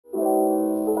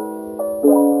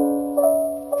Here's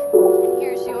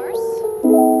yours.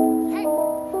 Okay.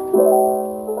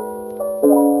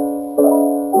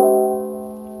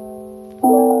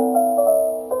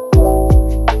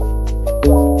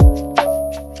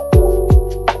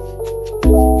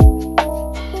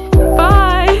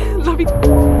 Bye! Love you.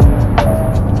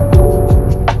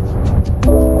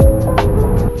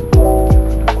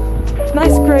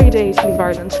 Nice grey day to leave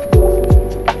Ireland.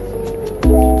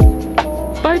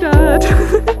 Bye, Dad!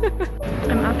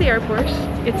 I'm at the airport.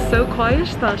 It's so quiet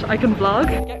that I can vlog.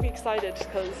 Get me excited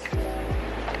because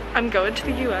I'm going to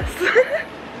the US.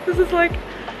 This is like,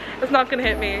 it's not gonna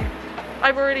hit me.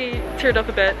 I've already teared up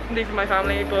a bit leaving my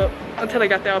family, but until I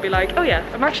get there I'll be like, oh yeah,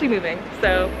 I'm actually moving.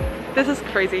 So this is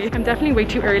crazy. I'm definitely way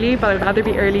too early, but I'd rather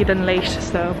be early than late.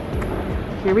 So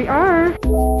here we are.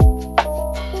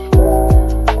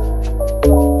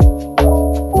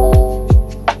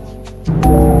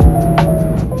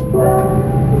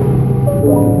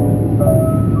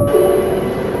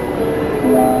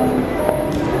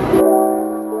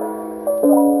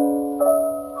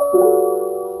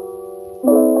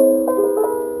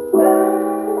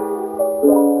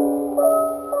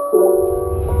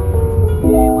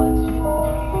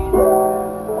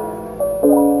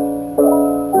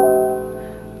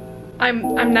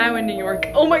 I'm now in New York.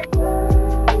 Oh my god.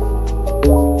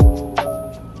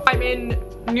 I'm in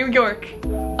New York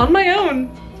on my own.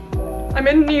 I'm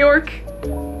in New York.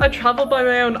 I travel by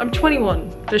my own. I'm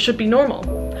 21. This should be normal.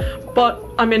 But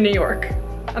I'm in New York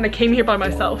and I came here by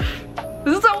myself.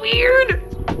 This is so weird.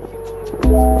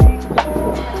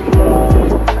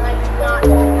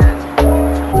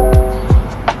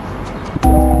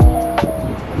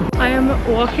 I am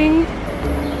walking.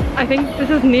 I think this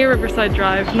is near Riverside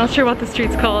Drive. I'm not sure what the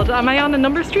street's called. Am I on a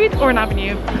number street or an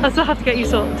avenue? I still have to get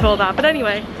used to all that. But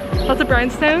anyway, lots of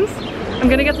brownstones. I'm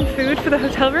gonna get some food for the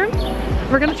hotel room.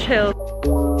 We're gonna chill.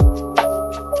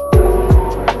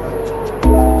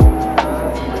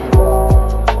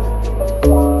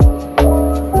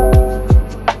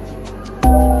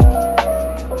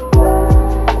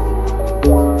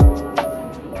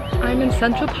 I'm in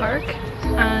Central Park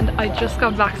and I just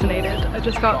got vaccinated. I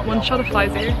just got 1 shot of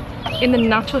Pfizer in the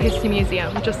Natural History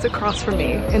Museum just across from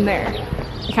me in there.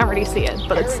 You can't really see it,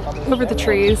 but it's over the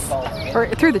trees, or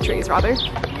through the trees rather.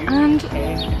 And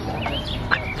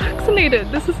I'm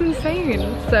vaccinated. This is insane.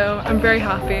 So I'm very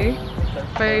happy,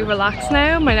 very relaxed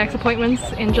now. My next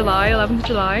appointment's in July, 11th of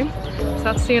July. So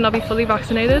that's soon. I'll be fully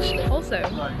vaccinated. Also,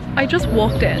 I just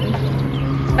walked in.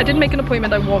 I didn't make an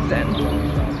appointment, I walked in.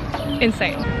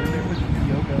 Insane.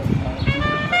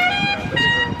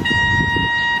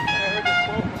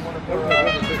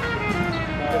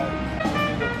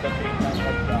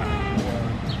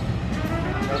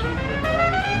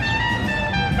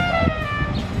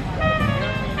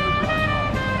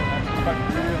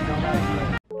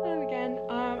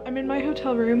 I'm in my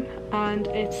hotel room and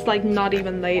it's like not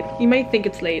even late. You might think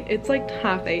it's late. It's like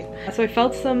 8:30. So I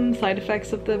felt some side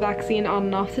effects of the vaccine on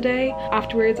and off today.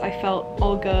 Afterwards I felt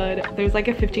all good. There's like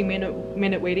a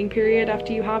 15-minute waiting period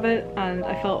after you have it and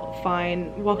I felt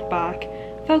fine. Walked back.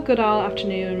 Felt good all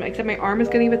afternoon, except my arm is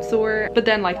getting a bit sore, but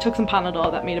then like took some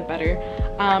Panadol that made it better.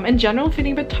 In general,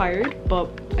 feeling a bit tired, but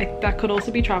that could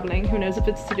also be traveling. Who knows if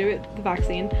it's to do with the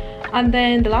vaccine. And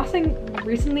then the last thing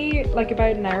recently, like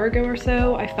about an hour ago or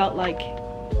so, I felt like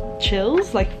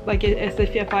chills, like as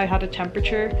if I had a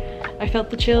temperature. I felt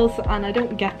the chills and I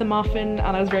don't get them often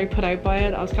and I was very put out by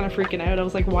it. I was kind of freaking out. I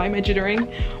was like, why am I jittering?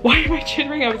 Why am I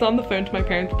jittering? I was on the phone to my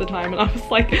parents at the time and I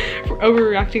was like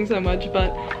overreacting so much,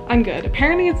 but I'm good.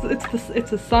 Apparently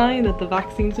it's a sign that the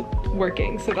vaccine's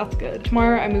working, so that's good.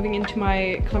 Tomorrow I'm moving into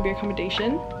my Columbia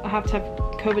accommodation. I have to have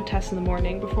COVID test in the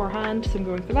morning beforehand, so I'm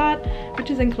going for that, which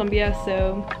is in Columbia,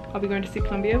 so I'll be going to see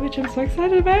Columbia, which I'm so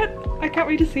excited about. I can't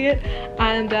wait to see it.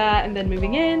 And then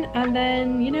moving in and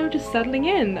then, you know, just settling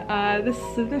in.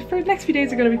 The next few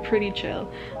days are going to be pretty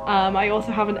chill. I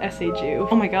also have an essay due.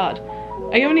 Oh my god,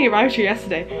 I only arrived here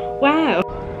yesterday. Wow.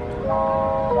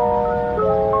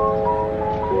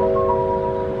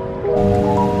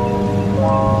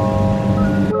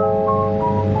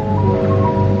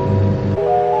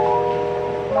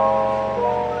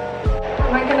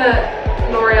 Am I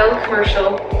gonna L'Oreal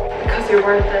commercial because you're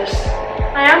worth it?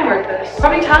 I am worth it.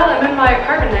 Probably tell I'm in my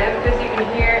apartment now because you can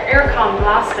hear aircon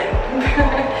blasting.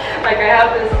 Like I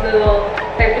have this little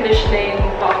air conditioning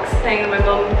box thing that my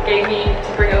mum gave me to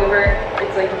bring over.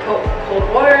 It's like cold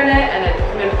water in it and it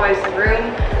humidifies the room.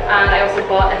 And I also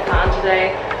bought a fan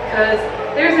today because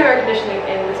there's no air conditioning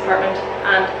in this apartment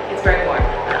and it's very warm.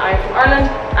 And I'm from Ireland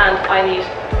and I need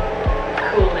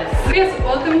coolness. So yes,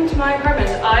 welcome to my apartment.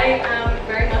 I am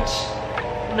very much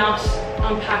not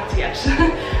unpacked yet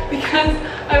because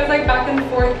I was like back and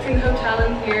forth between the hotel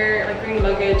and here, like bringing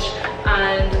luggage,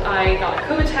 and I got a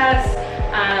COVID test,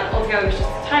 and altogether it was just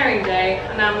a tiring day.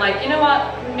 And I'm like, you know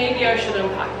what, maybe I should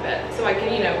unpack a bit so I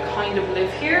can, you know, kind of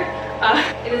live here.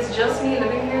 It is just me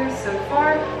living here so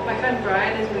far. My friend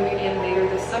Brian is moving in later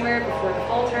this summer before the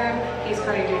fall term. He's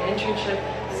currently doing an internship,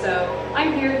 so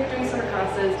I'm here doing summer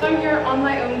classes. So I'm here on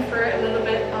my own for a little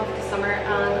bit of the summer,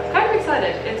 and I'm kind of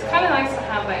excited. It's kind of nice to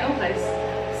have my own place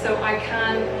so I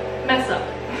can mess up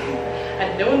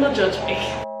and no one will judge me.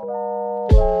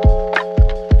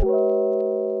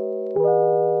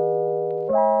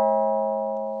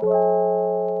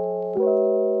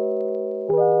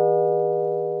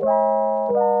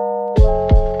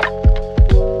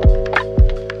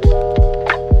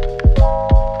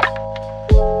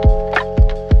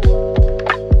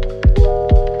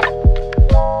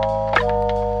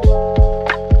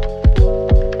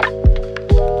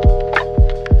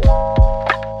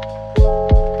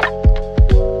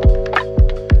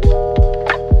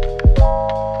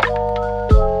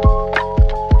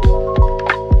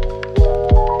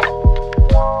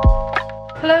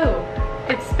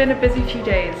 It's been a busy few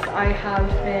days. I have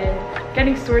been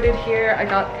getting sorted here. I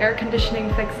got air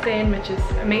conditioning fixed in, which is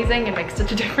amazing. It makes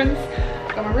such a difference.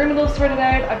 Got my room a little sorted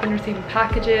out. I've been receiving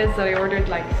packages that I ordered,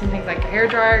 like some things like a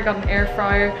hairdryer, got an air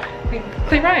fryer,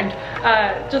 clean round,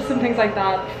 just some things like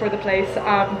that for the place.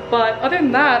 But other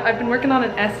than that, I've been working on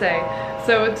an essay.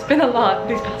 So it's been a lot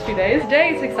these past few days.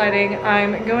 Today is exciting.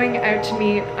 I'm going out to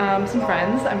meet some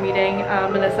friends. I'm meeting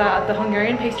Melissa at the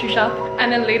Hungarian pastry shop,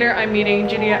 and then later I'm meeting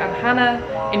Julia and Hannah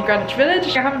in Greenwich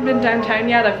Village. I haven't been downtown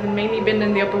yet. I've mainly been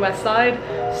in the Upper West Side,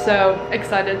 so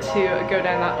excited to go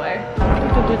down that way.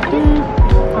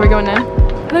 Are we going now?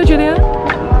 Hello, Julia.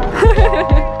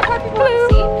 Hello.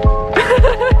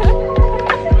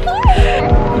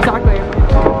 Exactly.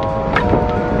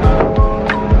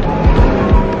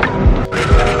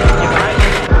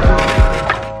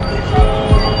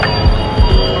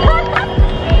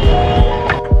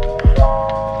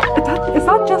 Is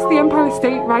that just the Empire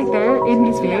State right there in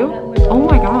his view? Oh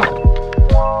my god.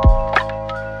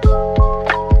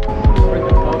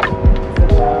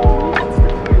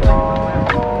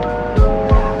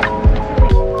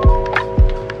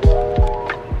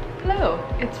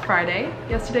 Friday.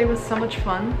 Yesterday was so much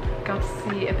fun. Got to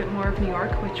see a bit more of New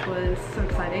York, which was so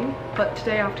exciting. But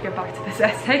today I have to get back to this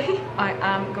essay. I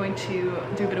am going to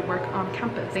do a bit of work on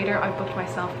campus. Later I booked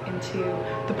myself into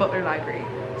the Butler Library,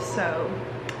 so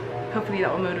hopefully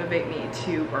that will motivate me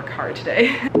to work hard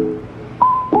today.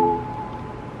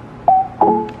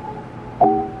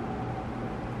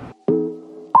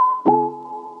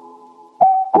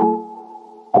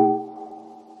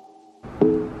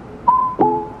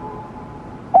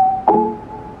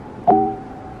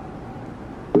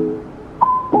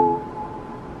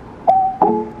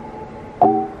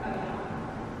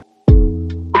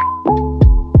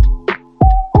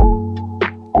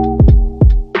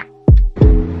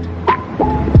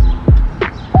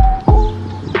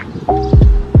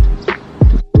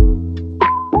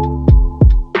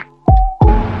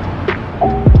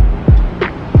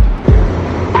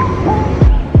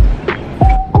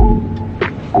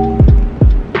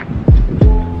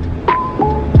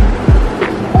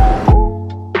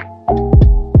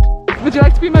 Would you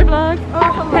like to be my vlog?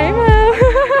 Oh, hello. Hey, Mo.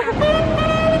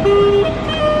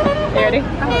 You ready?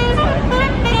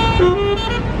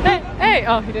 Hey, hey!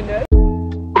 Oh, he didn't do it.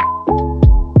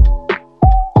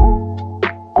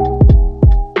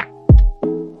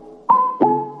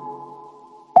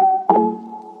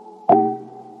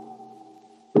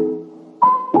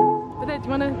 But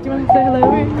do you wanna say hello?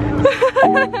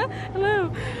 Hello.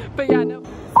 But yeah, no.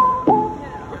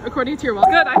 According to your wall.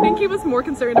 Good. I think he was more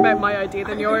concerned about my ID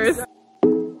than yours.